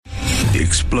The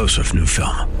explosive new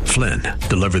film, Flynn,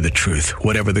 deliver the truth,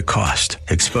 whatever the cost,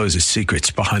 exposes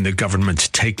secrets behind the government's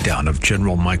takedown of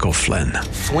General Michael Flynn.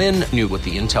 Flynn knew what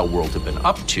the intel world had been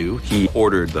up to. He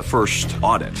ordered the first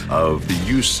audit of the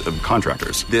use of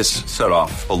contractors. This set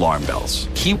off alarm bells.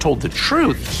 He told the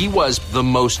truth. He was the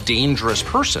most dangerous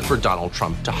person for Donald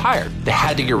Trump to hire. They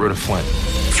had to get rid of Flynn.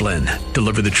 Flynn,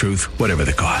 deliver the truth, whatever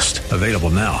the cost. Available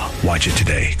now. Watch it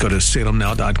today. Go to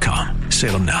salemnow.com.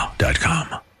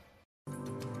 salemnow.com.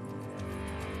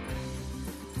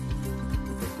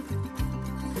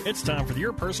 It's time for the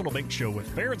Your Personal Bank Show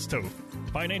with Ference Toth,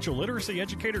 financial literacy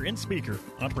educator and speaker,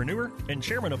 entrepreneur, and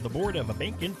chairman of the board of A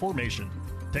Bank in Formation.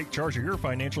 Take charge of your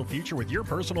financial future with Your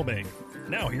Personal Bank.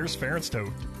 Now here's Ference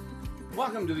Toth.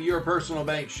 Welcome to the Your Personal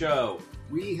Bank Show.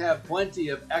 We have plenty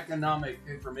of economic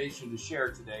information to share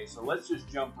today, so let's just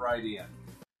jump right in.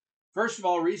 First of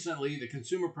all, recently the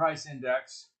Consumer Price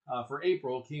Index for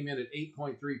April came in at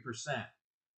 8.3%.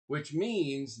 which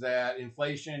means that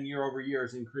inflation year over year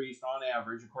has increased on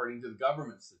average, according to the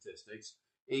government statistics,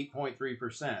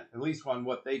 8.3%, at least on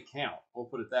what they count. We'll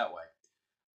put it that way.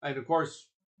 And of course,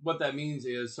 what that means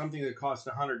is something that cost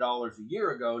 $100 a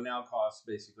year ago now costs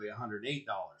basically $108.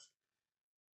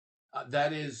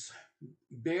 That is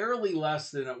barely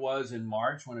less than it was in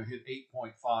March when it hit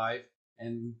 8.5,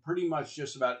 and pretty much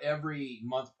just about every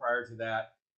month prior to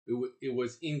that, it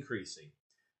was increasing.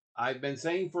 I've been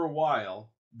saying for a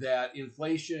while that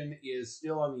inflation is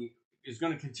going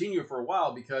to continue for a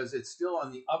while because it's still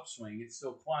on the upswing. It's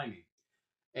still climbing.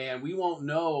 And we won't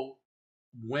know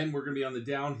when we're going to be on the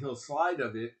downhill slide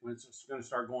of it, when it's going to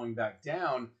start going back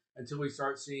down, until we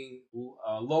start seeing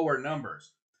lower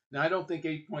numbers. Now, I don't think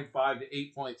 8.5 to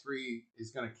 8.3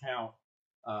 is going to count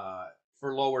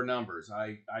for lower numbers.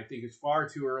 I think it's far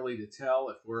too early to tell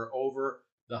if we're over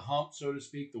the hump, so to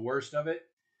speak, the worst of it.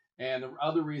 And the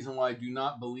other reason why I do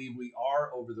not believe we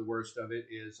are over the worst of it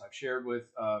is I've shared with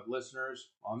listeners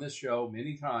on this show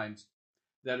many times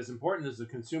that as important as the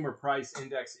Consumer Price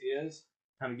Index is,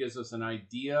 kind of gives us an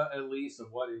idea at least of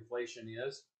what inflation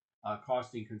is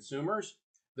costing consumers.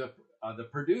 The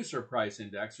Producer Price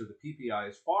Index, or the PPI,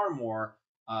 is far more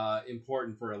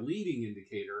important for a leading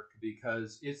indicator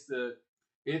because it's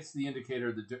the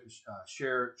indicator that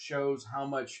shows how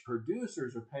much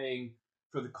producers are paying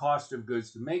for the cost of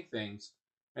goods to make things.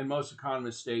 And most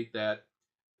economists state that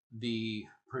the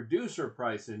Producer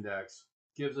Price Index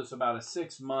gives us about a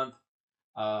 6-month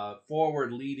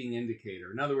forward leading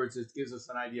indicator. In other words, it gives us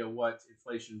an idea of what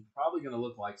inflation is probably going to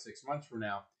look like 6 months from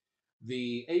now.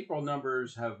 The April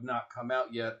numbers have not come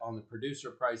out yet on the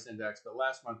Producer Price Index, but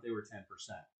last month they were 10%.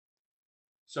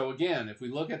 So again, if we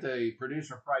look at the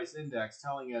Producer Price Index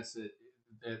telling us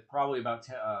that probably about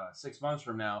 6 months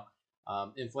from now,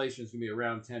 inflation is going to be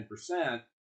around 10%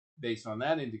 based on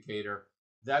that indicator,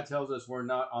 that tells us we're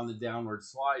not on the downward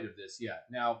slide of this yet.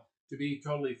 Now, to be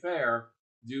totally fair,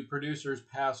 do producers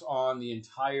pass on the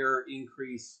entire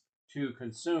increase to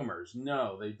consumers?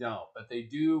 No, they don't. But they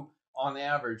do, on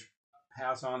average,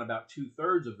 pass on about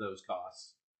 2/3 of those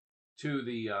costs to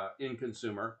the end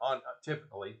consumer,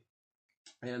 typically.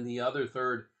 And the other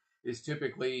third is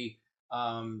typically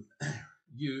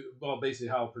basically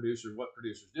what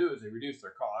producers do is they reduce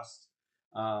their costs,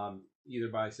 either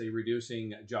by, say,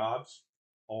 reducing jobs,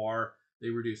 or they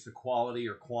reduce the quality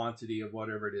or quantity of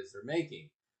whatever it is they're making.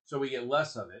 So we get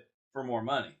less of it for more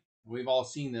money. We've all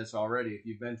seen this already. If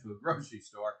you've been to a grocery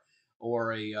store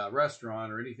or a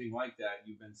restaurant or anything like that,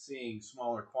 you've been seeing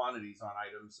smaller quantities on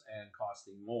items and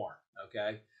costing more,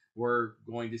 okay? We're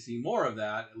going to see more of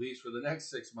that, at least for the next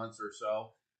 6 months or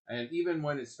so. And even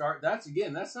when it starts,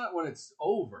 that's not when it's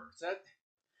over.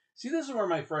 This is where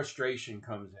my frustration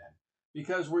comes in,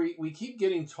 because we keep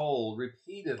getting told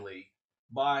repeatedly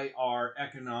by our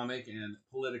economic and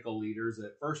political leaders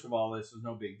that, first of all, this is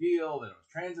no big deal, that it was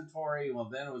transitory. Well,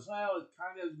 then it was, it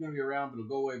kind of is going to be around, but it'll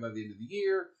go away by the end of the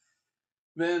year.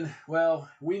 Then,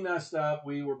 we messed up.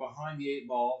 We were behind the 8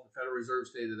 ball. The Federal Reserve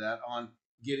stated that on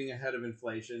getting ahead of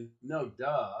inflation. No,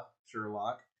 duh,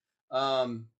 Sherlock.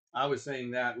 I was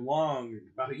saying that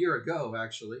about a year ago,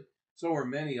 actually. So were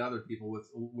many other people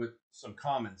with some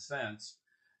common sense,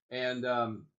 and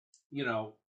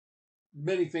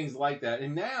many things like that.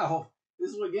 And now,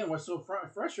 this is again what's so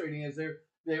frustrating is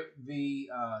the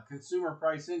Consumer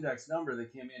Price Index number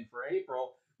that came in for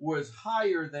April was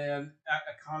higher than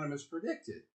economists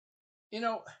predicted.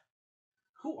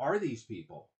 Who are these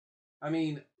people? I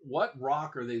mean, what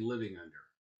rock are they living under?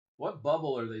 What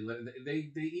bubble are they living?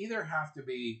 They either have to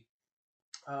be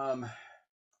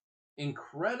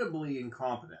incredibly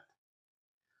incompetent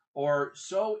or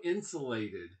so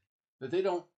insulated that they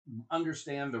don't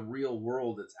understand the real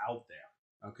world that's out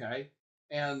there. Okay,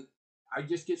 And I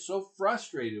just get so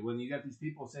frustrated when you get these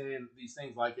people saying these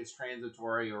things like it's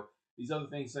transitory, or these other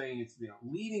things saying it's,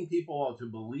 leading people to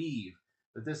believe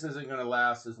that this isn't going to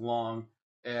last as long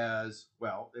as,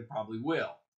 well, it probably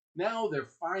will. Now they're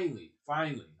finally,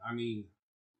 I mean,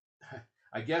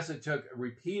 I guess it took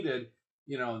repeated,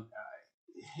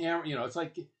 hammer, it's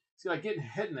like getting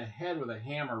hit in the head with a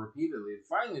hammer repeatedly, and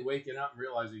finally waking up and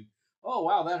realizing, oh,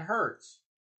 wow, that hurts.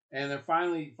 And they're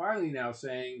finally now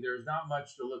saying there's not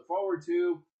much to look forward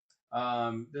to.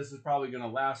 This is probably going to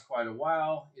last quite a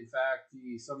while. In fact,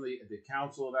 some of the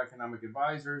Council of Economic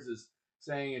Advisors is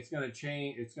saying it's going to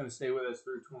change. It's going to stay with us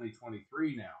through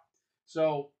 2023 now.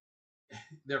 So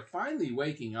they're finally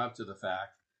waking up to the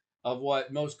fact of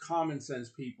what most common sense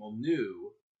people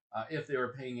knew if they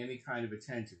were paying any kind of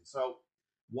attention. So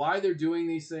why they're doing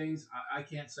these things, I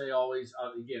can't say always.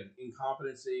 Again,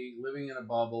 incompetency, living in a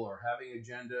bubble, or having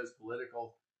agendas,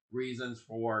 political reasons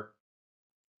for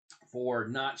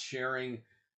not sharing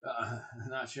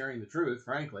the truth,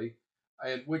 frankly.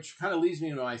 And which kind of leads me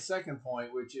to my second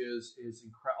point, which is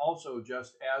also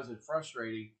just as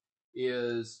frustrating,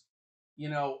 is,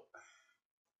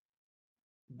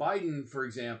 Biden, for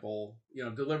example,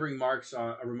 delivering remarks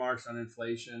on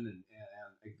inflation and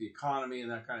the economy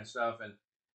and that kind of stuff. And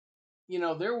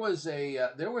there was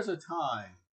a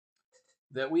time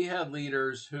that we had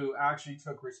leaders who actually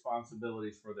took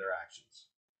responsibilities for their actions.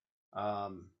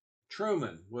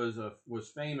 Truman was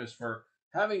famous for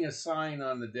having a sign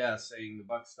on the desk saying the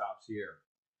buck stops here.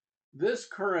 This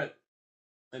current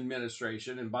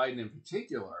administration, and Biden in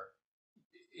particular,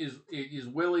 is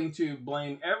willing to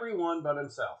blame everyone but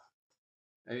himself.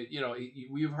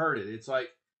 We've heard it. It's like,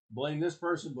 blame this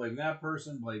person, blame that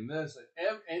person, blame this,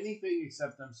 anything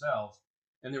except themselves.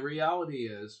 And the reality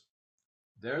is,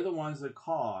 they're the ones that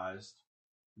caused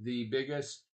the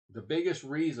biggest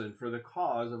reason for the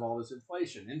cause of all this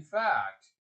inflation. In fact,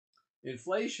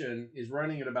 inflation is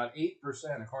running at about 8%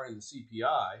 according to the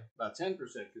CPI, about 10%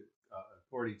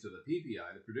 according to the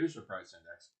PPI, the Producer Price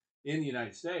Index, in the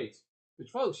United States. Which,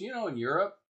 folks, in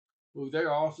Europe,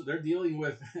 they're dealing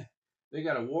with, they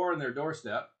got a war on their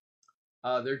doorstep.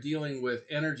 They're dealing with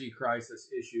energy crisis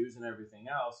issues and everything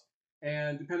else.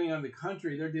 And depending on the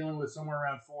country, they're dealing with somewhere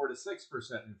around 4 to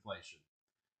 6% inflation.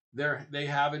 They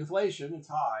have inflation. It's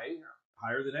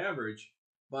higher than average,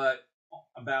 but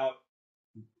about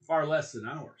far less than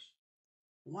ours.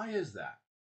 Why is that?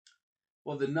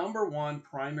 Well, the number one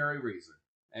primary reason,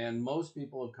 and most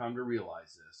people have come to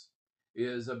realize this,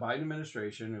 is a Biden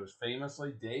administration who was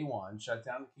famously day one shut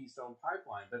down the Keystone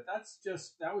Pipeline. But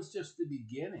that was just the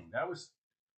beginning.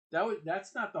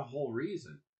 That's not the whole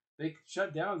reason. They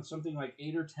shut down something like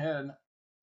 8 or 10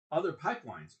 other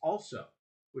pipelines also,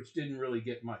 which didn't really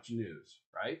get much news,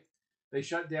 right? They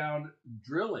shut down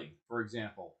drilling, for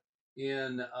example,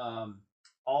 in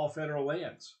all federal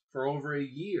lands for over a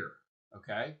year,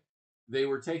 okay? They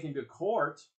were taken to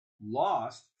court,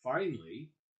 lost,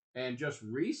 finally, and just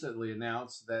recently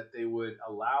announced that they would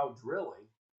allow drilling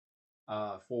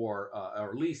or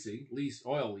lease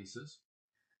oil leases,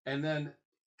 and then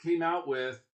came out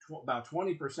with about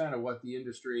 20% of what the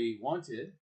industry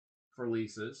wanted for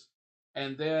leases.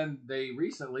 And then they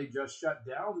recently just shut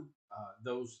down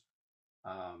those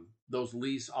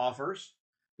lease offers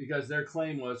because their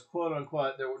claim was, quote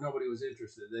unquote, nobody was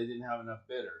interested. They didn't have enough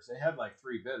bidders. They had like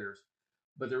 3 bidders.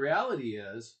 But the reality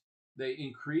is they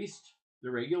increased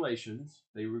the regulations.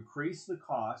 They increased the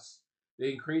costs.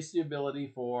 They increased the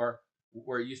ability for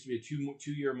where it used to be a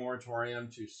two-year moratorium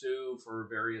to sue for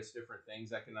various different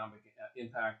things, economic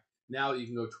impact. Now you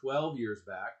can go 12 years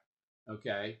back,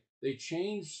 okay? They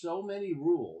changed so many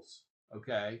rules,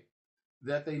 okay,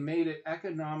 that they made it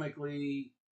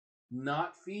economically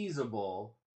not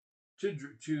feasible to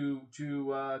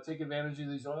take advantage of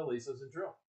these oil leases and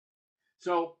drill.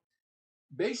 So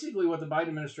basically what the Biden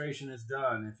administration has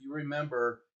done, if you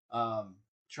remember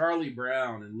Charlie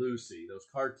Brown and Lucy,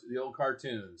 the old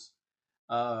cartoons,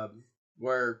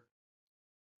 where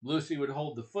Lucy would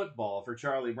hold the football for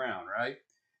Charlie Brown, right?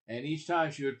 And each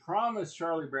time she would promise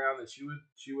Charlie Brown that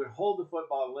she would hold the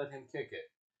football and let him kick it.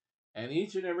 And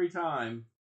each and every time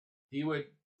he would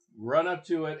run up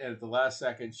to it, and at the last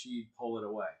second she'd pull it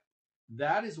away.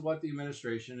 That is what the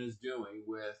administration is doing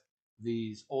with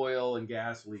these oil and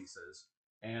gas leases,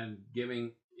 and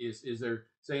they're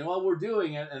saying, well, we're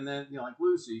doing it, and then like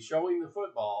Lucy showing the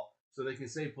football so they can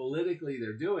say politically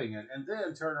they're doing it, and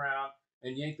then turn around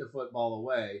and yank the football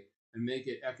away and make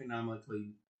it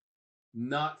economically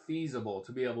not feasible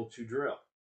to be able to drill.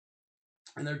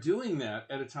 And they're doing that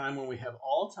at a time when we have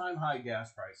all-time high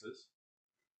gas prices,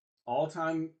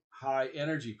 all-time high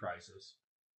energy prices,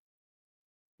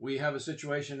 we have a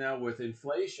situation now with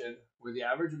inflation where the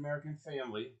average American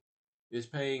family is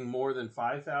paying more than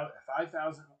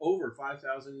over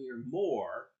 5,000 a year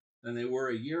more than they were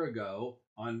a year ago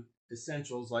on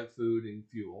essentials like food and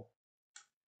fuel.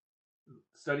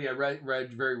 Study I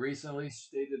read very recently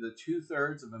stated that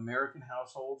 2/3 of American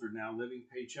households are now living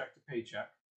paycheck to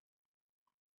paycheck.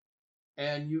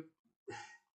 And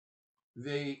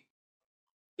the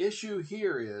issue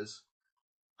here is,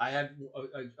 I had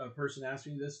a person ask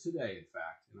me this today, in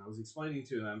fact, and I was explaining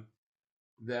to them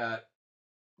that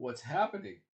what's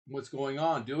happening, what's going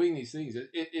on, doing these things,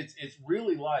 it's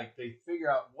really like they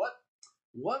figure out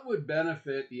what would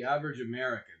benefit the average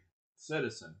American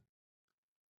citizen,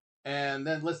 and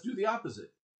then let's do the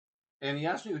opposite. And he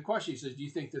asked me the question, he says, do you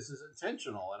think this is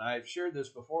intentional? And I've shared this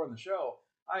before in the show.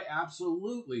 I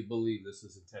absolutely believe this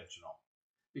is intentional.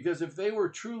 Because if they were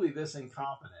truly this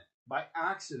incompetent, by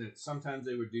accident, sometimes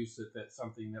they would do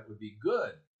something that would be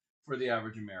good for the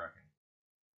average American.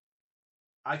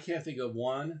 I can't think of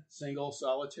one single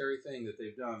solitary thing that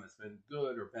they've done that's been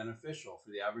good or beneficial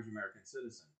for the average American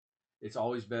citizen. It's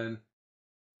always been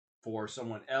for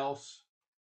someone else,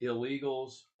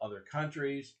 illegals, other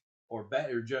countries, or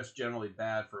just generally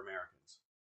bad for Americans.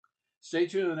 Stay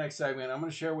tuned to the next segment. I'm going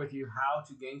to share with you how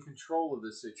to gain control of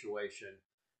this situation,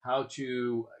 how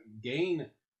to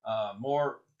gain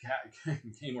more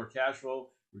cash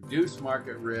flow, reduce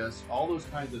market risk, all those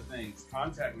kinds of things.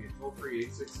 Contact me at toll-free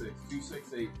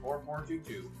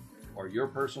 866-268-4422 or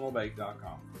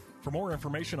yourpersonalbank.com. For more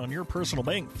information on Your Personal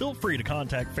Bank, feel free to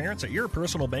contact Ference at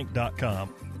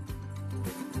yourpersonalbank.com.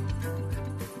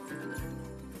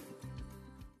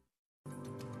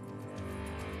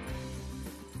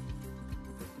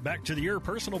 Back to the Your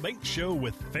Personal Bank Show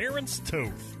with Ference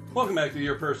Toth. Welcome back to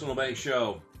Your Personal Bank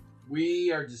Show.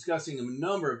 We are discussing a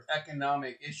number of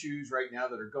economic issues right now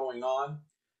that are going on.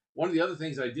 One of the other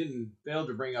things I didn't fail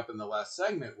to bring up in the last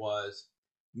segment was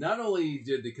not only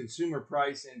did the consumer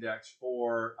price index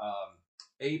for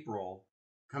April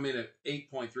come in at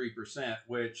 8.3%,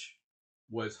 which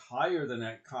was higher than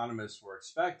economists were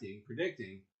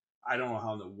predicting. I don't know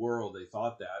how in the world they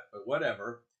thought that, but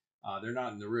whatever. They're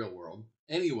not in the real world.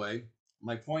 Anyway,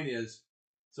 my point is,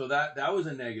 so that was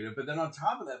a negative. But then on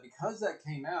top of that, because that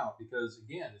came out, because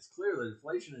again, it's clear that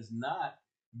inflation is not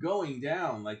going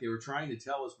down like they were trying to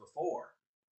tell us before.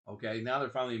 Okay, now they're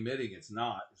finally admitting it's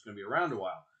not. It's going to be around a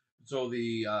while. So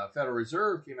the Federal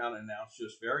Reserve came out and announced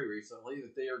just very recently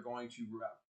that they are going to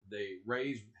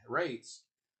raise rates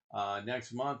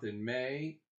next month in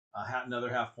May, another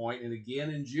 0.5 point, and again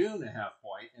in June 0.5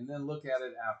 point, and then look at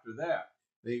it after that.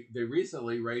 They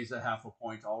recently raised 0.5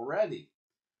 point already.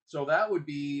 So that would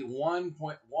be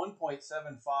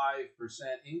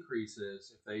 1.75%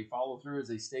 increases if they follow through as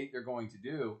they state they're going to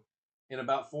do in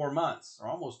about 4 months, or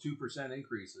almost 2%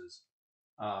 increases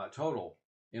total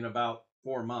in about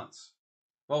 4 months.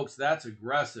 Folks, that's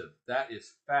aggressive. That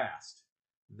is fast.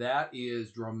 That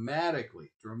is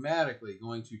dramatically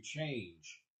going to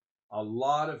change a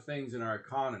lot of things in our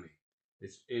economy.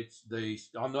 That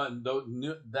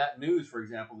news, for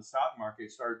example, the stock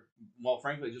market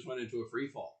frankly, just went into a free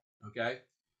fall. Okay,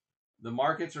 the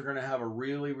markets are going to have a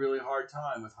really, really hard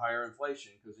time with higher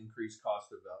inflation because increased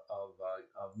cost of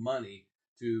money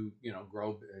to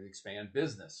grow and expand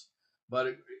business.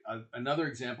 But another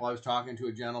example, I was talking to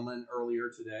a gentleman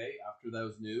earlier today after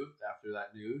that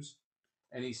news,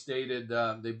 and he stated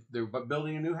they're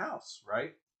building a new house,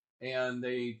 right? And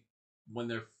when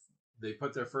they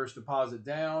put their first deposit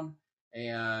down,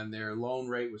 and their loan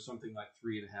rate was something like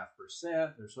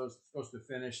 3.5%. They're supposed to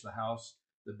finish the house.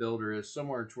 The builder is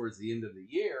somewhere towards the end of the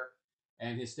year,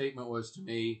 and his statement was to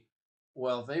me,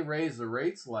 "Well, if they raise the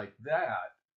rates like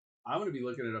that, I'm going to be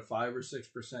looking at a 5 or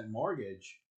 6%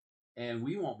 mortgage, and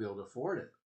we won't be able to afford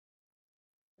it."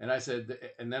 And I said,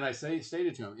 and then I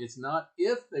stated to him, it's not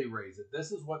if they raise it.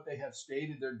 This is what they have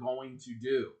stated they're going to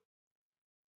do.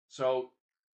 So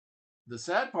the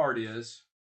sad part is,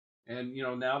 and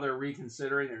now they're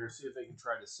reconsidering. They're going to see if they can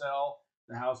try to sell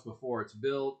the house before it's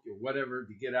built or whatever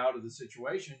to get out of the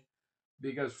situation,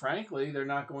 because frankly, they're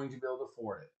not going to be able to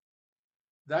afford it.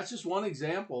 That's just one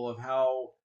example of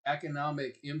how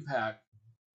economic impact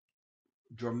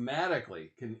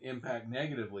dramatically can impact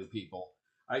negatively people.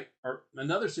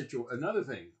 Another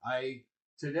thing.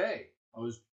 Today I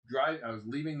was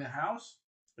leaving the house,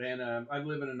 and I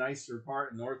live in a nicer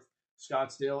part in North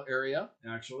Scottsdale area,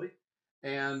 actually,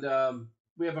 and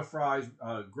we have a Fry's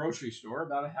grocery store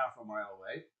about 0.5 mile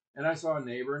away, and I saw a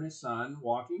neighbor and his son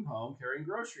walking home carrying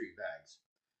grocery bags.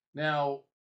 Now,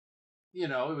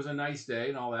 it was a nice day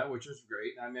and all that, which was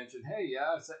great. And I mentioned, "Hey,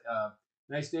 yeah, it's a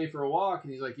nice day for a walk."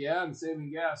 And he's like, "Yeah, I'm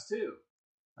saving gas too."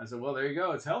 I said, well, there you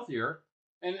go. It's healthier.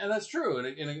 And that's true. And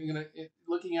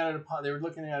looking at it, they were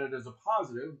looking at it as a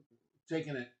positive,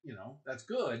 taking it, that's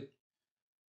good.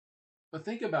 But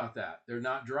think about that. They're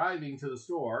not driving to the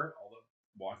store, although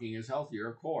walking is healthier,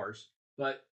 of course,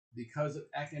 but because of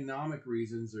economic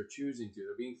reasons, they're choosing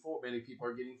to. Many people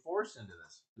are getting forced into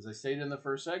this. As I stated in the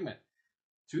first segment,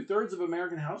 2/3 of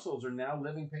American households are now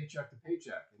living paycheck to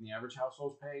paycheck, and the average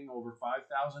household is paying over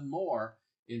 $5,000 more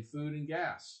in food and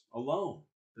gas alone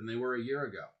than they were a year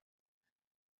ago.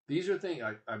 These are things.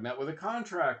 I met with a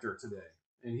contractor today,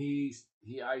 and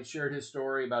I shared his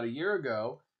story about a year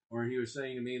ago, where he was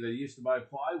saying to me that he used to buy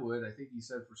plywood. I think he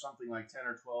said for something like $10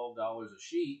 or $12 a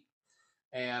sheet,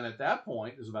 and at that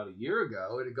point, it was about a year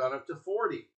ago, it had gone up to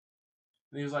 $40.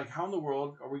 And he was like, "How in the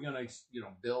world are we going to,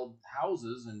 build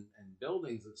houses and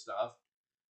buildings and stuff?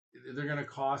 They're going to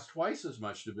cost twice as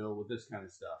much to build with this kind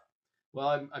of stuff."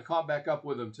 Well, I caught back up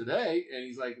with him today, and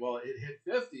he's like, "Well, it hit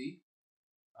 50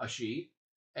 a sheet."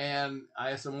 And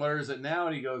I asked him, "Where is it now?"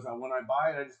 And he goes, "When I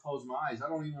buy it, I just close my eyes. I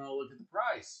don't even want to look at the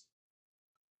price."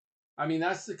 I mean,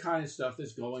 that's the kind of stuff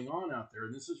that's going on out there.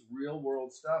 And this is real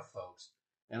world stuff, folks.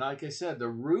 And like I said, the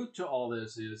root to all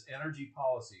this is energy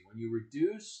policy. When you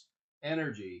reduce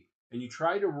energy and you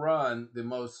try to run the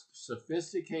most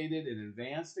sophisticated and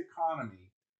advanced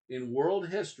economy in world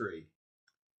history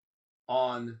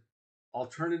on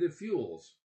alternative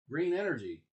fuels, green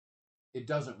energy, it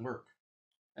doesn't work.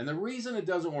 And the reason it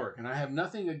doesn't work, and I have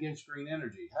nothing against green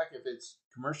energy. Heck, if it's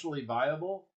commercially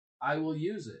viable, I will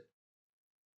use it.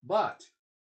 But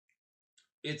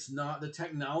the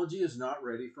technology is not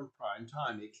ready for prime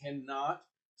time. It cannot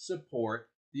support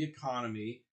the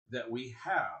economy that we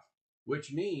have,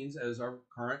 which means, as our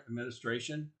current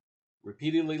administration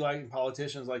repeatedly, like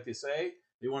politicians like to say,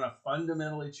 they want to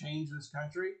fundamentally change this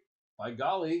country. By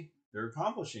golly, they're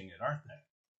accomplishing it, aren't they?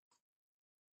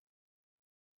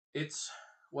 It's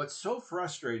what's so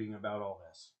frustrating about all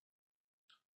this.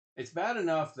 It's bad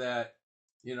enough that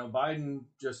Biden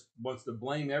just wants to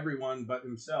blame everyone but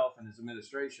himself and his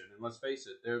administration. And let's face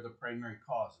it, they're the primary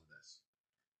cause of this.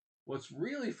 What's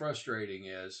really frustrating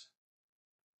is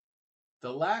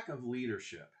the lack of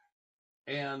leadership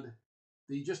and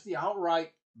the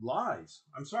outright lies.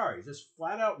 I'm sorry, just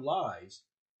flat out lies.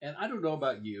 And I don't know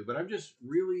about you, but I'm just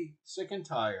really sick and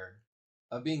tired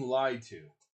of being lied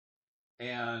to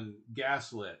and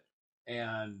gaslit.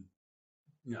 And,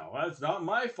 that's not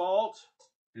my fault.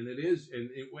 And it is, and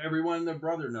everyone and their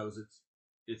brother knows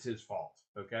it's his fault,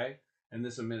 okay? And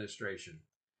this administration.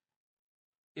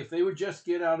 If they would just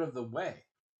get out of the way,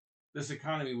 this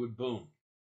economy would boom.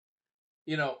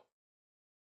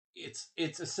 It's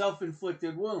a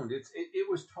self-inflicted wound. It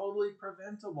was totally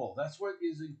preventable. That's what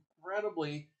is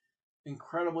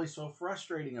incredibly so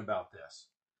frustrating about this.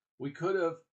 We could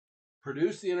have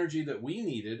produced the energy that we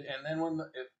needed, and then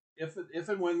if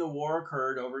and when the war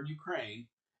occurred over in Ukraine,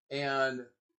 and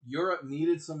Europe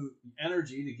needed some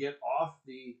energy to get off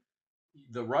the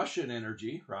Russian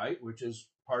energy, right, which is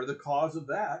part of the cause of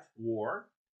that war,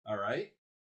 all right,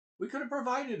 we could have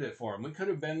provided it for them. We could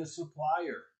have been the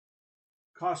supplier.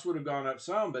 Costs would have gone up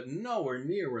some, but nowhere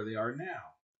near where they are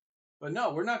now. But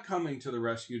no, we're not coming to the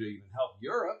rescue to even help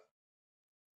Europe.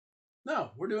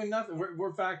 No, we're doing nothing.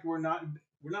 In fact, we're not in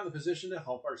the position to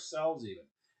help ourselves even.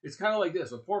 It's kind of like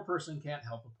this. A poor person can't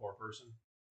help a poor person,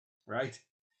 right?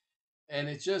 And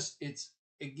it's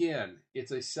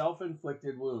a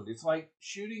self-inflicted wound. It's like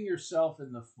shooting yourself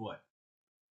in the foot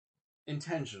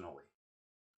intentionally.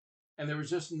 And there was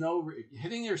just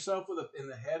hitting yourself in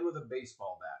the head with a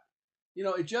baseball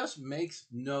bat. It just makes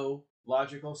no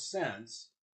logical sense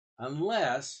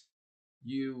unless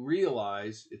you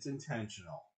realize it's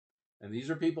intentional. And these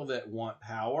are people that want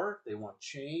power, they want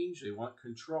change, they want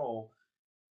control,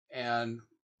 and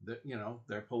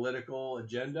their political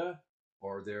agenda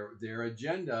or their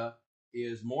agenda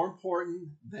is more important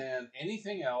than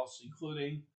anything else,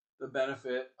 including the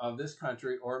benefit of this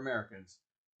country or Americans.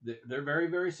 They're very,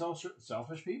 very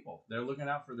selfish people. They're looking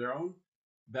out for their own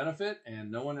benefit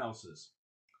and no one else's.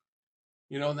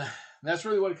 That's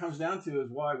really what it comes down to,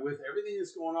 is why, with everything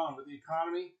that's going on with the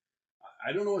economy,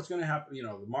 I don't know what's going to happen.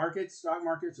 The stock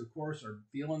markets, of course, are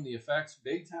feeling the effects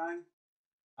big time.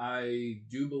 I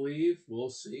do believe we'll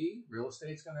see real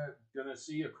estate's going to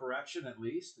see a correction, at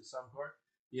least to some part.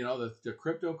 The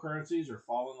cryptocurrencies are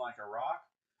falling like a rock.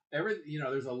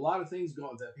 There's a lot of things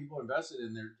going that people invested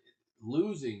in. They're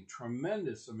losing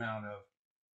tremendous amount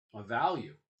of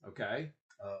value. Okay,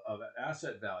 of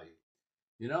asset value.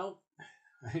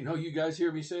 I know you guys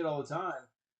hear me say it all the time,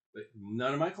 but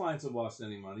none of my clients have lost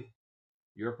any money.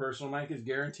 Your personal bank is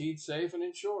guaranteed, safe, and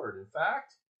insured. In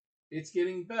fact, it's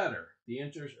getting better. The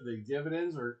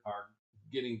dividends are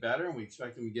getting better, and we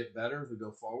expect them to get better as we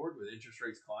go forward with interest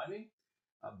rates climbing.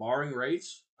 Borrowing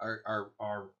rates are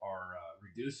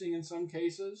reducing in some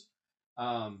cases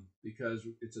because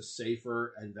it's a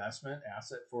safer investment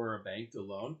asset for a bank to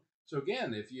loan. So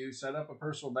again, if you set up a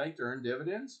personal bank to earn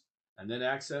dividends and then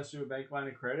access to a bank line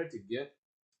of credit to get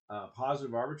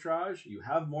positive arbitrage, you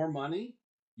have more money.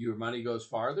 Your money goes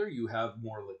farther. You have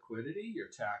more liquidity. You're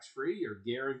tax-free. You're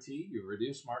guaranteed. You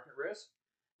reduce market risk.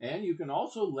 And you can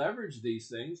also leverage these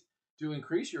things to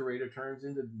increase your rate of returns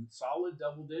into solid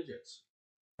double digits.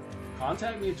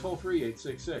 Contact me at toll-free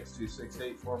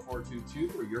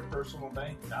 866-268-4422 or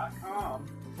yourpersonalbank.com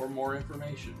for more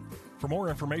information. For more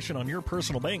information on Your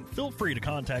Personal Bank, feel free to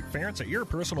contact Ference at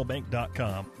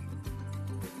yourpersonalbank.com.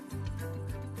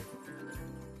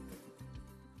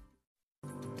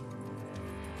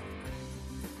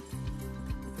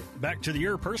 Back to the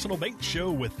Your Personal Bank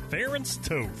Show with Ference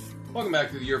Toth. Welcome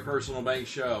back to the Your Personal Bank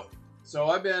Show. So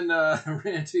I've been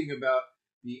ranting about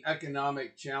the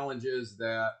economic challenges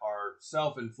that are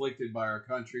self-inflicted by our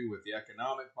country with the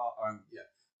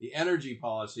the energy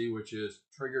policy, which has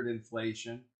triggered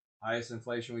inflation. Highest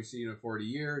inflation we've seen in 40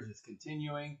 years. It's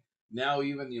continuing. Now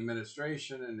even the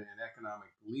administration and economic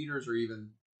leaders, or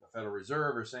even the Federal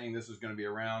Reserve, are saying this is going to be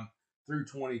around through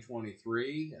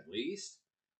 2023 at least.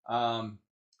 The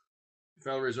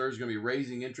Federal Reserve is going to be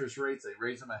raising interest rates. They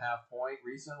raised them a half point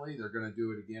recently. They're going to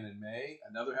do it again in May,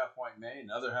 another half point in May,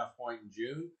 another half point in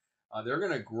June. They're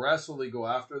going to aggressively go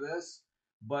after this.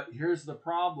 But here's the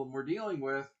problem we're dealing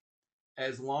with.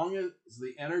 As long as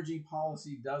the energy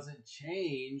policy doesn't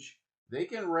change, they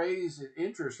can raise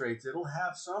interest rates. It'll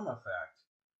have some effect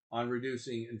on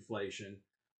reducing inflation.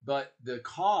 But the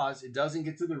cause, it doesn't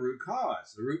get to the root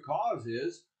cause. The root cause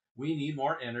is we need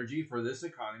more energy for this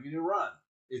economy to run.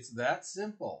 It's that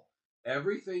simple.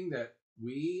 Everything that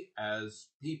we as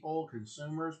people,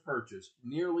 consumers, purchase,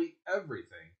 nearly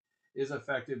everything is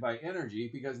affected by energy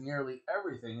because nearly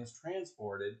everything is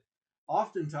transported,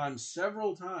 oftentimes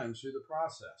several times through the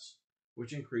process,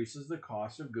 which increases the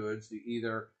cost of goods to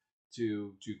either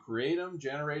to create them,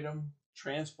 generate them,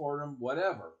 transport them,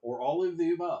 whatever, or all of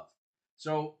the above.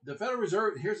 So the Federal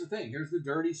Reserve, here's the thing, here's the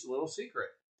dirty little secret.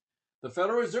 The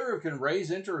Federal Reserve can raise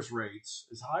interest rates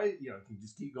as high, can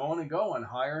just keep going and going,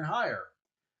 higher and higher.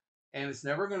 And it's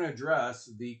never going to address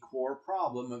the core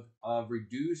problem of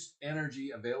reduced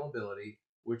energy availability,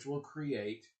 which will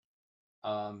creates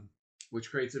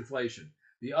inflation.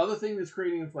 The other thing that's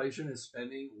creating inflation is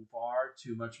spending far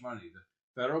too much money. The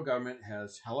federal government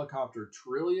has helicoptered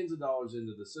trillions of dollars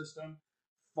into the system,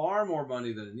 far more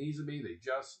money than it needs to be. They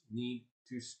just need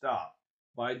to stop.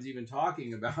 Biden's even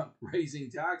talking about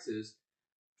raising taxes.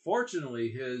 Fortunately,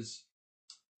 his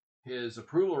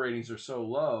approval ratings are so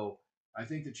low, I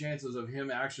think the chances of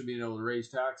him actually being able to raise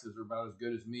taxes are about as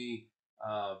good as me,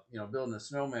 building a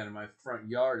snowman in my front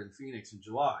yard in Phoenix in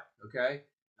July. Okay,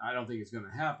 I don't think it's going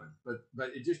to happen, but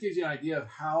it just gives you an idea of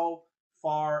how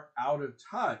far out of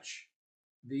touch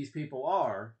these people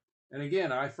are. And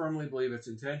again, I firmly believe it's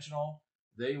intentional.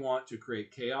 They want to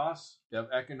create chaos,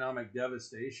 economic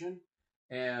devastation,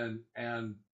 and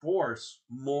force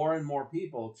more and more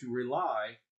people to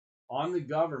rely on the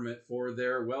government for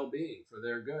their well-being, for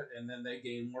their good, and then they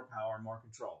gain more power and more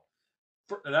control.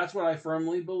 That's what I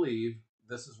firmly believe.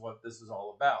 This is what this is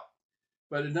all about.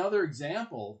 But another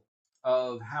example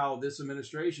of how this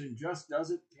administration just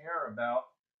doesn't care about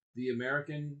the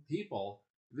American people,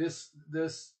 this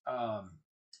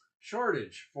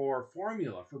shortage for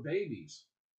formula for babies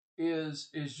is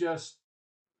just,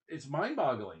 it's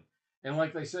mind-boggling. And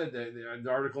like they said, the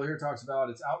article here talks about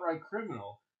it's outright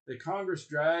criminal that Congress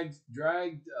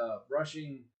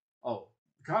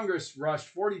Congress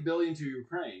rushed $40 billion to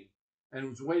Ukraine and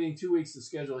was waiting 2 weeks to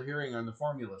schedule a hearing on the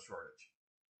formula shortage.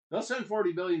 They'll send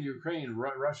 $40 billion to Ukraine,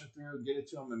 rush it through, and get it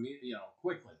to them immediately,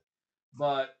 quickly.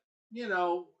 But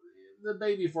the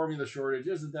baby formula shortage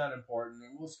isn't that important,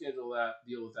 and we'll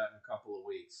deal with that in a couple of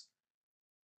weeks.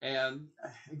 And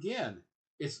again,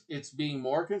 it's being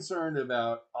more concerned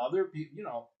about other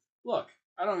people. Look,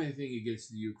 I don't have anything against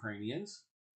the Ukrainians,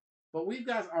 but we've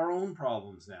got our own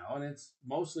problems now, and it's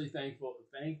mostly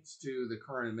thanks to the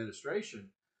current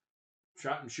administration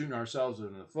shooting ourselves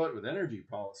in the foot with energy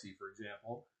policy, for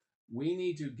example.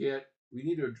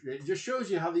 It just shows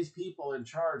you how these people in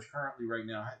charge currently right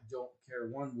now don't care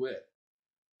one whit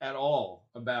at all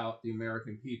about the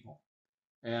American people.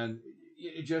 And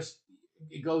it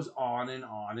goes on and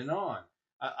on and on.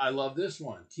 I love this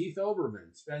one. Keith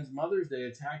Olbermann spends Mother's Day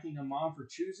attacking a mom for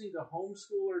choosing to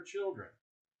homeschool her children.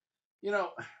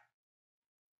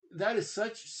 That is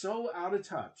so out of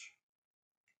touch.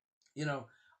 You know,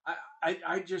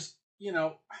 I just,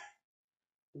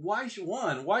 why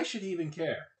should he even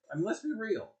care? I mean, let's be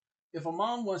real. If a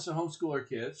mom wants to homeschool her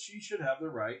kids, she should have the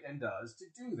right and does to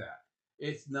do that.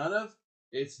 It's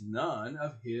none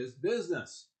of his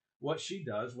business what she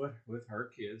does with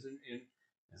her kids, and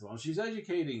as long as she's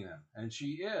educating them, and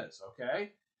she is,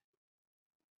 okay?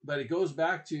 But it goes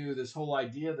back to this whole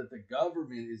idea that the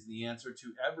government is the answer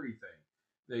to everything.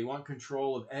 They want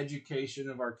control of education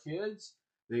of our kids.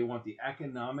 They want the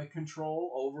economic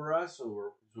control over us,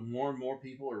 so more and more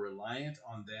people are reliant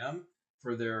on them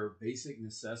for their basic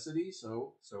necessities.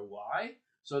 So why?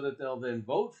 So that they'll then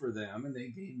vote for them and they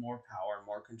gain more power and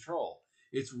more control.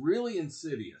 It's really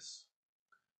insidious,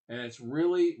 and it's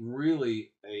really,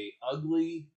 really a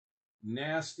ugly,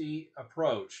 nasty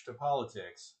approach to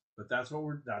politics. But that's the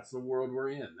world we're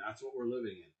in. That's what we're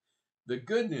living in. The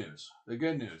good news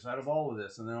out of all of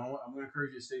this, and then I'm going to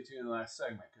encourage you to stay tuned in the last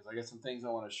segment because I got some things I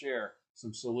want to share,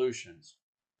 some solutions.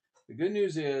 The good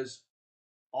news is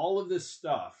all of this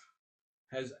stuff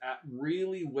has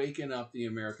really waken up the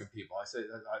American people. I say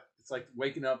it's like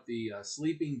waking up the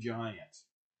sleeping giant,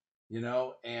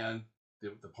 and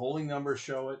the polling numbers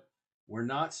show it. We're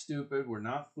not stupid. We're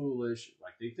not foolish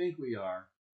like they think we are.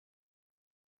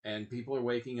 And people are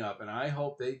waking up, and I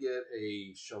hope they get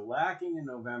a shellacking in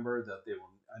November, that they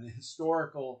will an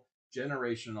historical,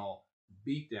 generational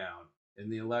beatdown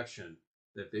in the election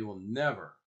that they will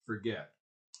never forget.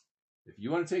 If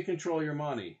you want to take control of your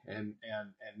money and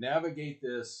navigate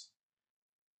this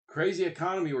crazy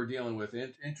economy we're dealing with,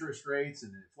 interest rates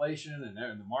and inflation, and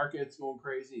the market's going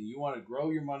crazy, and you want to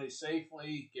grow your money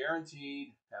safely,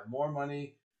 guaranteed, have more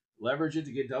money, leverage it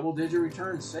to get double-digit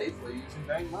returns safely using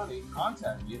bank money,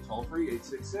 contact me at toll-free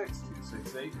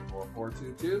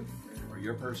 866-268-4422 or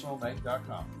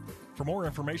yourpersonalbank.com. For more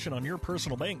information on Your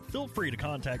Personal Bank, feel free to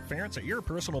contact Ference at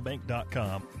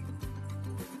yourpersonalbank.com.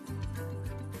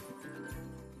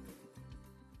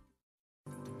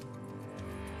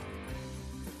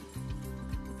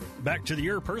 Back to the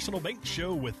Your Personal Bank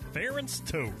Show with Ference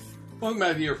Toth. Welcome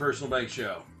back to Your Personal Bank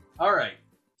Show. All right,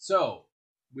 so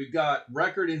we've got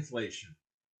record inflation.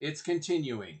 It's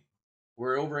continuing.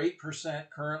 We're over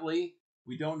 8% currently.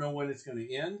 We don't know when it's going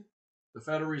to end. The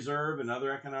Federal Reserve and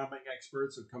other economic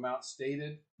experts have come out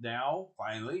stated now,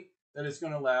 finally, that it's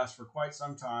going to last for quite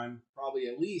some time, probably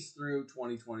at least through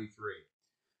 2023.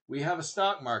 We have a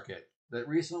stock market that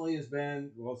recently has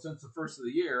been, since the first of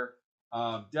the year,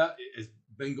 has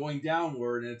been going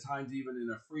downward, and at times even in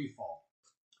a free fall.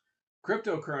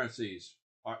 Cryptocurrencies,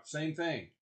 same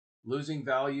thing, losing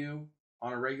value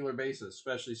on a regular basis,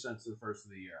 especially since the first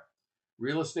of the year.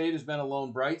 Real estate has been a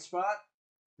lone bright spot.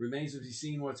 Remains to be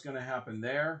seen what's going to happen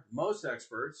there. Most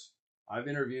experts, I've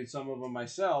interviewed some of them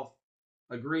myself,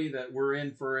 agree that we're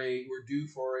due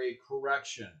for a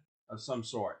correction of some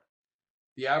sort.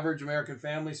 The average American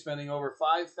family spending over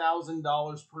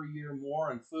 $5,000 per year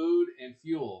more on food and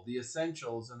fuel, the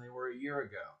essentials, than they were a year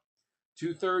ago.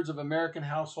 2/3 of American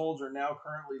households are now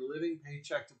currently living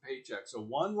paycheck to paycheck. So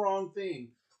one wrong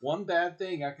thing, one bad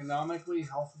thing economically,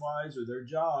 health-wise, or their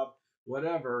job,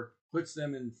 whatever, puts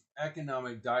them in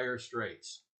economic dire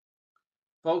straits.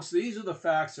 Folks, these are the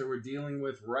facts that we're dealing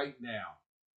with right now.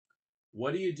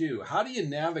 What do you do? How do you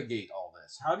navigate all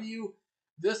this?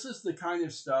 This is the kind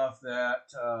of stuff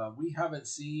that we haven't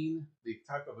seen the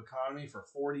type of economy for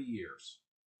 40 years.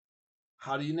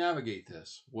 How do you navigate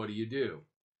this? What do you do?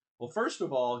 Well, first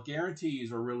of all,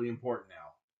 guarantees are really important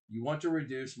now. You want to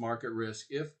reduce market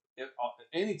risk, if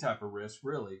any type of risk,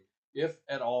 really, if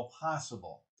at all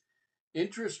possible.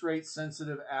 Interest rate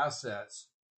sensitive assets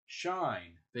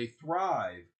shine. They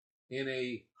thrive in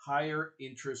a higher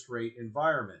interest rate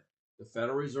environment. The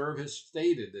Federal Reserve has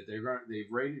stated that they've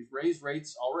raised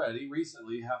rates already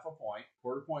recently, half a point,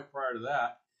 quarter point prior to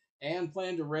that, and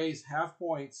plan to raise half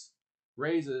points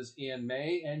raises in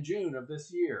May and June of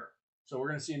this year. So we're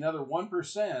going to see another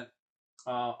 1%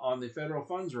 on the federal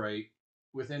funds rate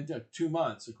within 2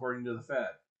 months, according to the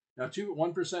Fed. Now,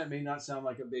 1% may not sound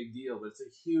like a big deal, but it's a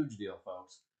huge deal,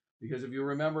 folks. Because if you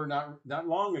remember, not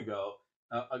long ago,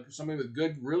 somebody with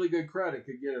really good credit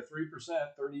could get a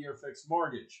 3% 30-year fixed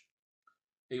mortgage.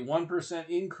 A 1%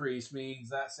 increase means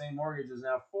that same mortgage is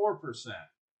now 4%,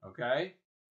 okay?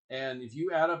 And if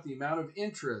you add up the amount of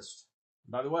interest,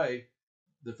 by the way,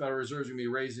 the Federal Reserve is going to be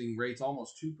raising rates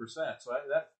almost 2%. So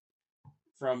that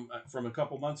from a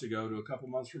couple months ago to a couple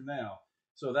months from now.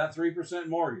 So that 3%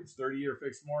 mortgage, 30-year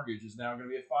fixed mortgage, is now going to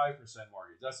be a 5%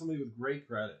 mortgage. That's somebody with great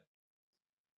credit.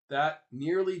 That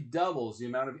nearly doubles the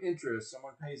amount of interest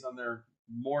someone pays on their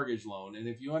mortgage loan. And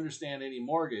if you understand any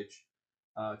mortgage,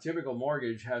 typical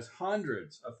mortgage has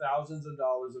hundreds of thousands of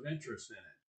dollars of interest in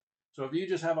it. So if you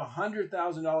just have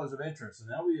 $100,000 of interest, and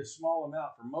that'll be a small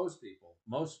amount for most people,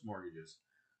 most mortgages,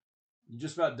 you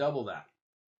just about double that.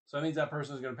 So that means that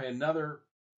person is going to pay another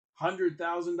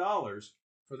 $100,000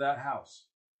 for that house.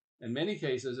 In many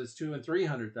cases, it's $200,000 and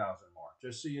 $300,000 more.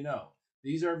 Just so you know,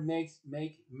 these are make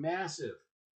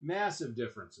massive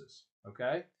differences.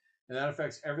 Okay, and that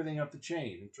affects everything up the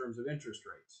chain in terms of interest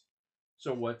rates.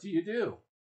 So what do?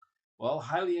 Well,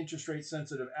 highly interest rate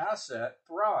sensitive asset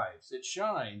thrives. It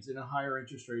shines in a higher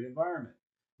interest rate environment.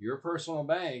 Your personal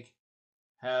bank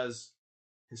has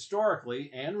historically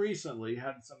and recently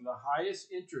had some of the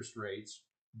highest interest rates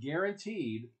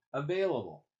guaranteed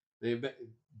available. They've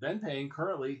been paying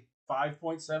currently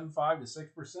 5.75 to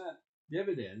 6%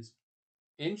 dividends,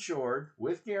 insured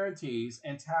with guarantees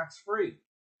and tax-free.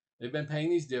 They've been paying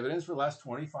these dividends for the last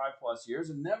 25 plus years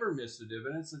and never missed a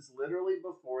dividend since literally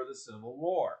before the Civil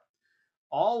War.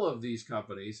 All of these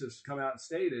companies have come out and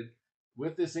stated,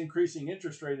 with this increasing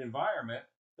interest rate environment,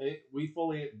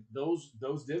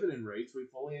 those dividend rates, we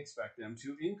fully expect them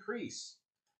to increase.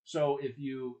 So if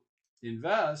you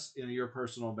invest in your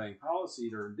personal bank policy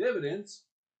to earn dividends,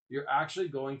 you're actually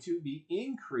going to be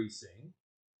increasing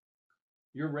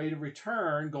your rate of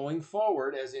return going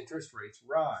forward as interest rates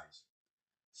rise.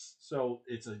 So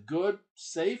it's a good,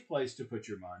 safe place to put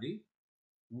your money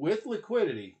with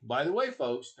liquidity. By the way,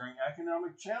 folks, during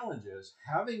economic challenges,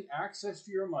 having access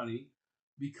to your money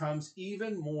becomes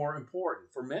even more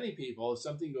important. For many people, if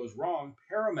something goes wrong,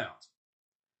 paramount.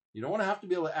 You don't want to have to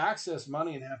be able to access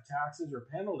money and have taxes or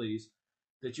penalties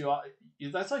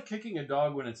that's like kicking a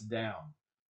dog when it's down.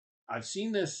 I've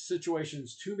seen this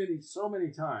situations so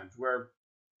many times where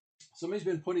somebody's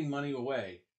been putting money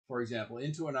away, for example,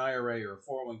 into an IRA or a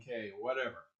 401k or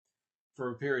whatever for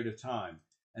a period of time.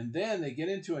 And then they get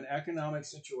into an economic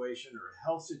situation or a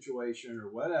health situation or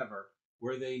whatever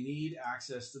where they need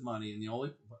access to money, and they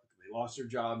lost their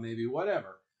job, maybe,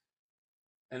 whatever,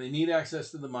 and they need access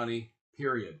to the money,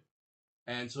 period.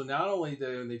 And so not only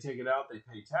do they take it out, they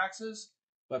pay taxes,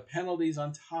 but penalties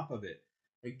on top of it.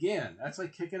 Again, that's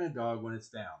like kicking a dog when it's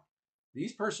down.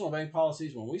 These personal bank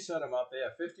policies, when we set them up, they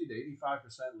have 50 to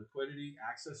 85% liquidity,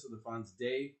 access to the funds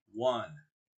day one,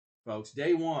 folks,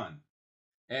 day one,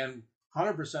 and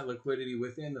 100% liquidity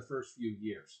within the first few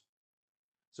years.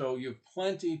 So you have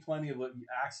plenty of,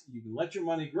 you can let your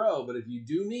money grow, but if you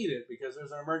do need it because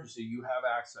there's an emergency, you have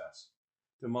access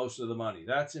to most of the money.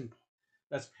 That's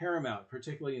paramount,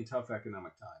 particularly in tough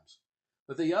economic times.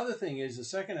 But the other thing is the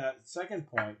second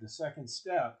point, the second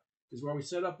step, is where we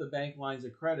set up the bank lines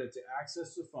of credit to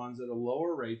access the funds at a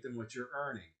lower rate than what you're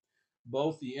earning.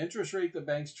 Both the interest rate the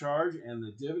banks charge and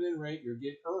the dividend rate you're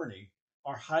earning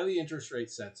are highly interest rate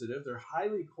sensitive. They're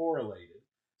highly correlated.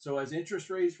 So as interest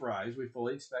rates rise, we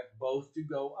fully expect both to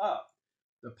go up.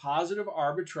 The positive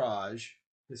arbitrage,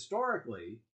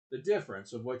 historically, the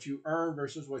difference of what you earn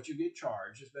versus what you get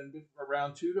charged has been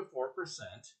around 2 to 4%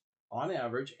 on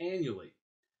average annually.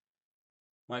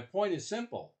 My point is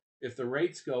simple. If the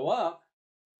rates go up,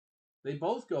 they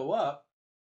both go up,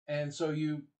 and so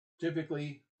you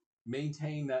typically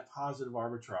maintain that positive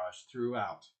arbitrage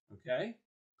throughout, okay?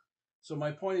 So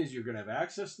my point is you're going to have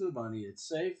access to the money. It's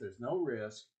safe. There's no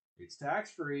risk. It's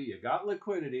tax-free. You got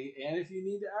liquidity. And if you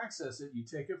need to access it, you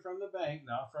take it from the bank,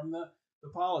 not from the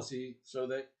policy, so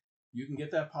that you can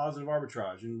get that positive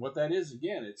arbitrage. And what that is,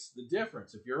 again, it's the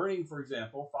difference. If you're earning, for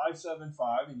example,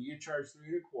 5.75 and you get charged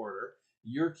 3.25,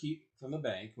 you're from the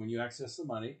bank when you access the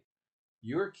money,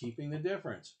 you're keeping the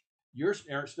difference. You're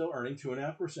still earning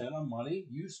 2.5% on money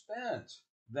you spent.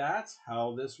 That's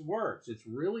how this works. It's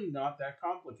really not that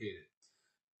complicated.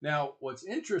 Now, what's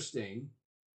interesting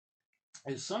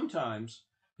is sometimes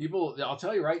people, I'll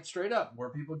tell you right straight up, where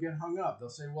people get hung up. They'll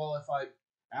say, well, if I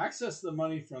access the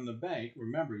money from the bank,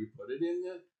 remember, you put it in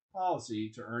the policy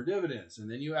to earn dividends,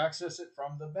 and then you access it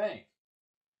from the bank.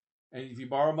 And if you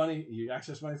borrow money, you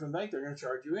access money from the bank, they're going to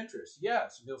charge you interest.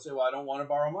 Yes. And they'll say, well, I don't want to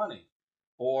borrow money.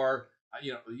 Or,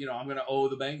 I'm going to owe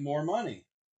the bank more money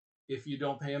if you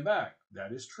don't pay them back.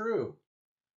 That is true.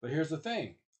 But here's the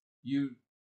thing. If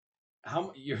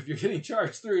you're getting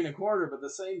charged 3.25, but the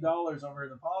same dollars over in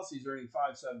the policy is earning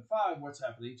 5.75, what's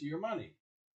happening to your money?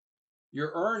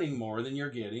 You're earning more than you're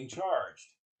getting charged.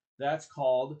 That's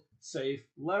called safe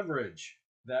leverage.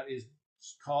 That is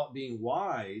called being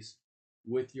wise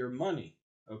with your money,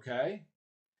 okay?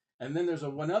 And then there's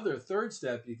another third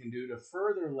step you can do to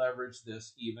further leverage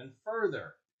this even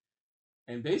further.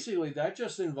 And basically that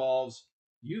just involves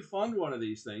you fund one of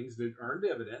these things to earn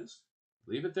dividends,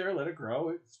 leave it there, let it grow.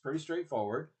 It's pretty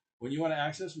straightforward. When you want to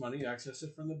access money, you access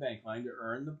it from the bank line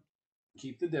to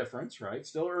keep the difference, right?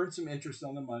 Still earn some interest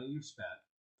on the money you've spent.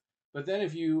 But then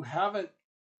if you haven't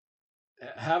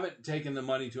haven't taken the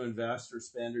money to invest or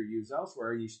spend or use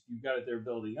elsewhere, and you've got it there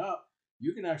building up,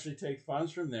 you can actually take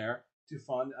funds from there to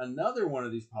fund another one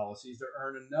of these policies to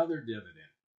earn another dividend.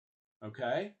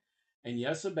 Okay? And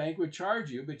yes, a bank would charge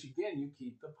you, but again, you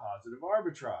keep the positive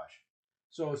arbitrage.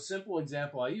 So a simple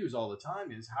example I use all the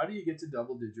time is, how do you get to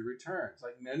double-digit returns?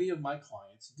 Like many of my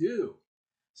clients do.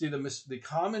 See, the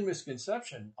common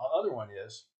misconception, other one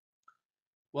is,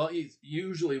 well,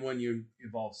 usually when you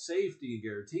involve safety and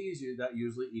guarantees, that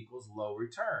usually equals low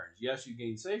returns. Yes, you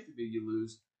gain safety, but you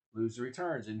lose the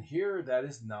returns. And here, that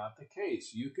is not the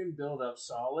case. You can build up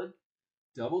solid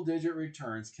double-digit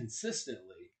returns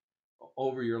consistently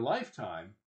over your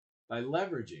lifetime by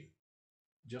leveraging,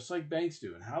 just like banks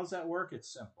do. And how does that work?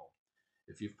 It's simple.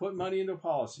 If you've put money into a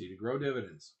policy to grow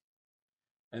dividends,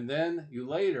 and then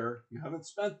you haven't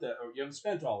spent that, or you haven't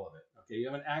spent all of it. Okay, you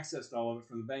haven't accessed all of it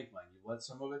from the bank line. You've let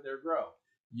some of it there grow.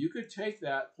 You could take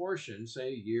that portion, say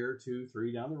a year, 2,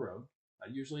 3 down the road.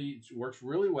 That usually works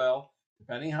really well,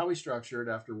 depending how we structure it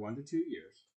after 1 to 2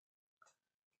 years.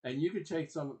 And you could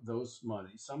take some of those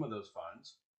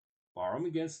funds, borrow them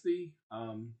against the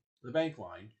bank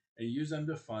line, and use them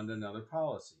to fund another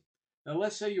policy. Now,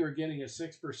 let's say you were getting a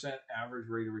 6% average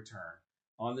rate of return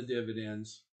on the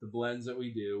dividends, the blends that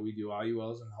we do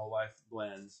IULs and whole life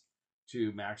blends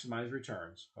to maximize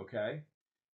returns, okay?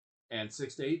 And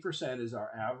 6 to 8% is our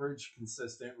average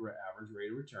consistent average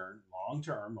rate of return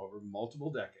long-term over multiple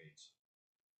decades.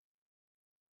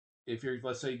 If you're,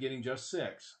 let's say, getting just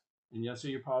 6, and let's say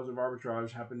your positive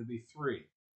arbitrage happened to be 3,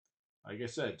 like I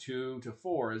said, 2 to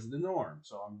 4 is the norm,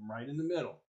 so I'm right in the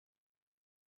middle.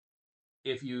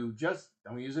 If you just,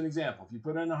 I'm going to use an example. If you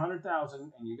put in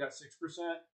 100,000 and you got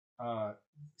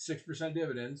 6%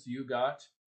 dividends, you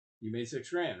made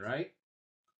 $6,000, right?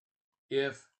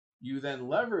 If you then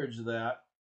leverage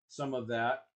some of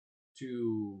that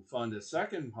to fund a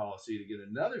second policy to get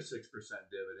another 6%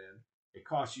 dividend, it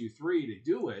costs you 3 to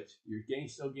do it. You're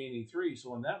still gaining 3.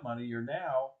 So on that money, you're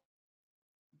now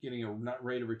getting a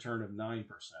rate of return of 9%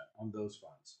 on those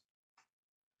funds.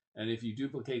 And if you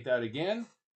duplicate that again, a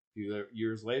few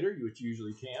years later, which you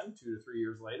usually can, 2 to 3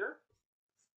 years later,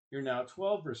 you're now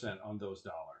 12% on those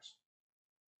dollars.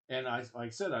 And like I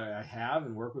said, I have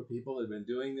and work with people that have been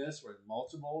doing this with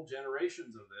multiple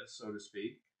generations of this, so to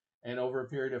speak. And over a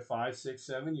period of 5, 6,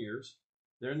 7 years,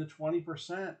 they're in the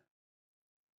 20%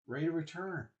 rate of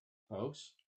return,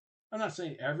 folks. I'm not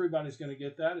saying everybody's going to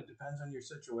get that. It depends on your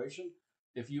situation.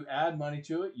 If you add money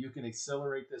to it, you can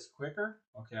accelerate this quicker,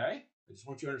 okay? I just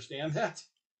want you to understand that.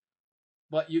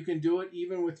 But you can do it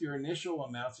even with your initial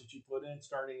amounts that you put in,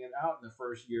 starting it out in the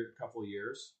first couple of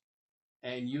years.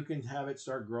 And you can have it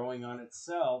start growing on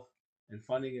itself and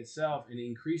funding itself and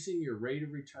increasing your rate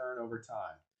of return over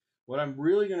time. What I'm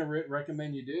really going to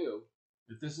recommend you do,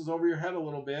 if this is over your head a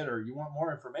little bit or you want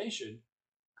more information,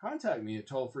 contact me at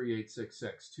toll-free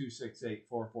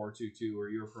 866-268-4422 or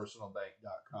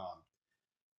yourpersonalbank.com.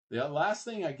 The last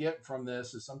thing I get from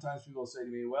this is sometimes people say to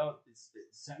me, well,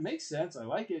 it makes sense. I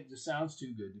like it. It just sounds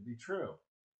too good to be true.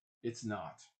 It's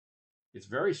not. It's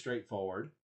very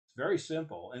straightforward. It's very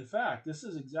simple. In fact, this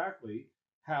is exactly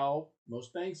how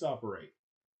most banks operate.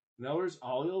 In other words,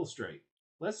 I'll illustrate.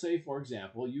 Let's say, for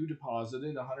example, you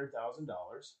deposited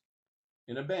 $100,000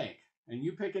 in a bank, and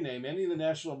you pick a name, any of the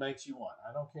national banks you want.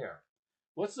 I don't care.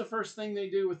 What's the first thing they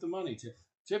do with the money?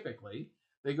 Typically,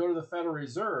 they go to the Federal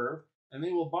Reserve, and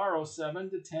they will borrow 7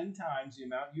 to 10 times the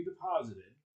amount you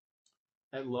deposited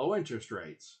at low interest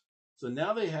rates. So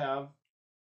now they have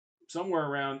somewhere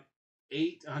around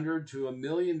 $800 to $1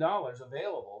 million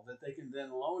available that they can then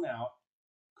loan out,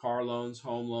 car loans,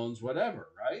 home loans, whatever,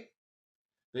 right?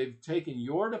 They've taken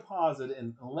your deposit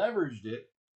and leveraged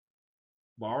it,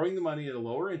 borrowing the money at a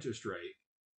lower interest rate,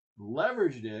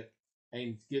 leveraged it,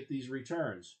 and get these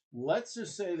returns. Let's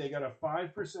just say they got a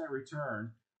 5%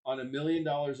 return on $1 million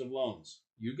of loans.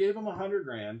 You gave them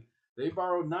 $100,000. They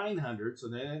borrowed $900,000, so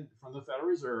then from the Federal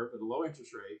Reserve at a low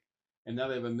interest rate, and now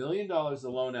they have $1 million to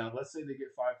loan out. Let's say they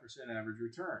get 5% average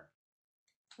return.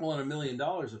 Well, on $1 million at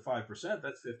 5%,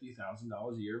 that's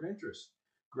 $50,000 a year of interest,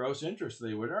 gross interest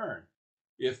they would earn.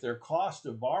 If their cost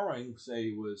of borrowing,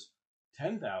 say, was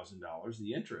 $10,000,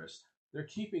 the interest, they're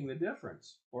keeping the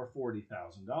difference, or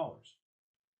 $40,000.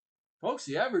 Folks,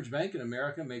 the average bank in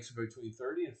America makes between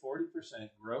 30 and 40%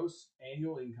 gross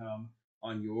annual income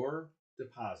on your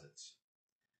deposits.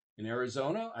 In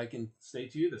Arizona, I can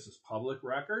state to you, this is public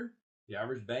record. The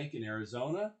average bank in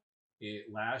Arizona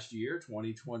last year,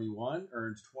 2021,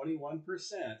 earned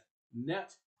 21%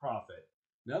 net profit.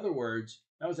 In other words,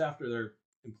 that was after their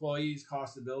employees,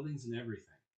 cost of buildings, and everything.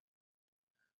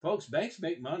 Folks, banks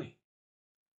make money.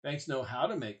 Banks know how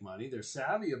to make money. They're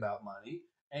savvy about money,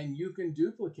 and you can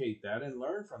duplicate that and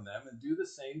learn from them and do the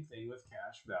same thing with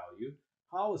cash value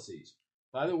policies.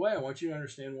 By the way, I want you to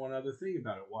understand one other thing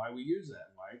about it, why we use that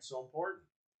and why it's so important.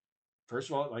 First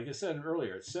of all, like I said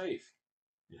earlier, it's safe.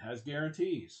 It has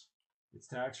guarantees. It's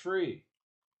tax-free.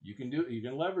 You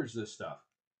can leverage this stuff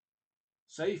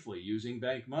safely using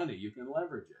bank money. You can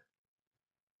leverage it.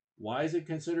 Why is it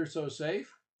considered so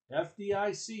safe?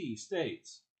 FDIC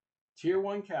states Tier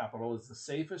 1 capital is the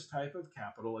safest type of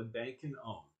capital a bank can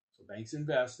own. So banks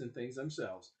invest in things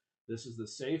themselves. This is the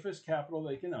safest capital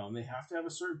they can own. They have to have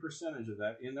a certain percentage of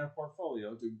that in their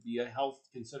portfolio to be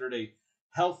considered a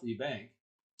healthy bank.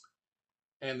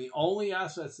 And the only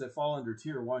assets that fall under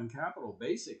Tier 1 capital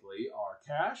basically are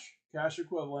cash, cash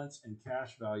equivalents, and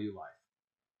cash value life.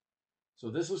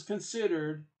 So this was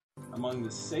considered among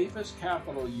the safest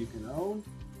capital you can own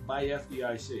by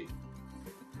FDIC.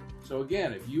 So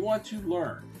again, if you want to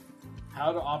learn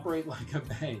how to operate like a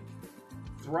bank,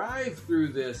 thrive through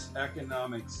this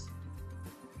economics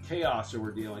chaos that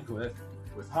we're dealing with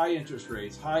high interest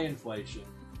rates, high inflation,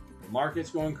 markets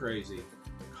going crazy,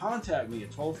 contact me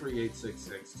at toll-free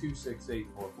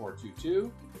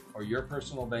 866-268-4422 or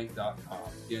yourpersonalbank.com.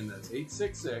 Again, that's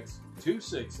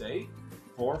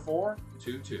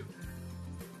 866-268-4422.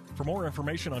 For more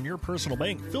information on Your Personal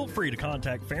Bank, feel free to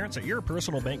contact Ference at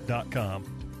yourpersonalbank.com.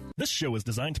 This show is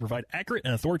designed to provide accurate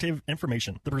and authoritative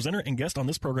information. The presenter and guest on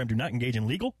this program do not engage in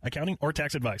legal, accounting, or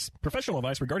tax advice. Professional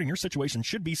advice regarding your situation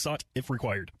should be sought if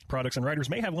required. Products and riders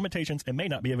may have limitations and may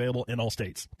not be available in all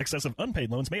states. Excessive unpaid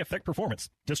loans may affect performance.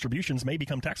 Distributions may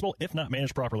become taxable if not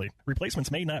managed properly. Replacements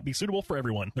may not be suitable for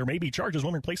everyone. There may be charges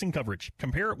when replacing coverage.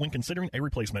 Compare when considering a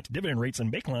replacement. Dividend rates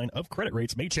and baseline of credit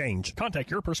rates may change.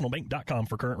 Contact yourpersonalbank.com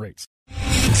for current rates.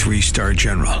 3-star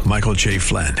General Michael J.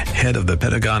 Flynn, head of the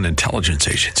Pentagon Intelligence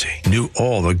Agency, knew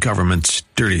all the government's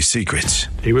dirty secrets.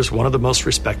 He was one of the most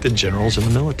respected generals in the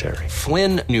military.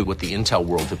 Flynn knew what the intel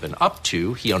world had been up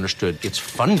to. He understood its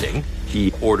funding.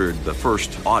 He ordered the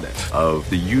first audit of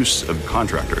the use of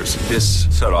contractors. This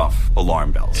set off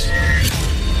alarm bells.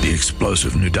 The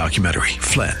explosive new documentary,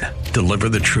 Flynn, Deliver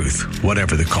the Truth,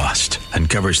 Whatever the Cost,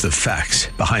 uncovers the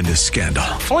facts behind this scandal.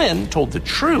 Flynn told the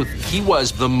truth. He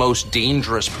was the most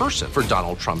dangerous person for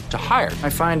Donald Trump to hire. I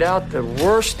find out the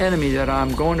worst enemy that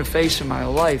I'm going to face in my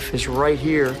life is right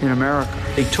here in America.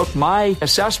 They took my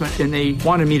assessment and they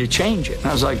wanted me to change it. And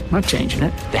I was like, I'm not changing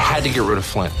it. They had to get rid of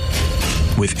Flynn.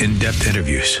 With in-depth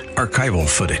interviews, archival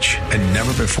footage, and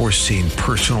never-before-seen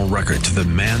personal records of the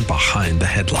man behind the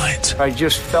headlines. I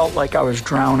just felt like I was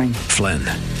drowning. Flynn,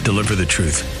 Deliver the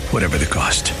Truth, Whatever the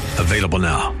Cost. Available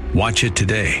now. Watch it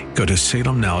today. Go to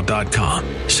salemnow.com.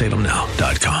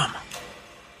 salemnow.com.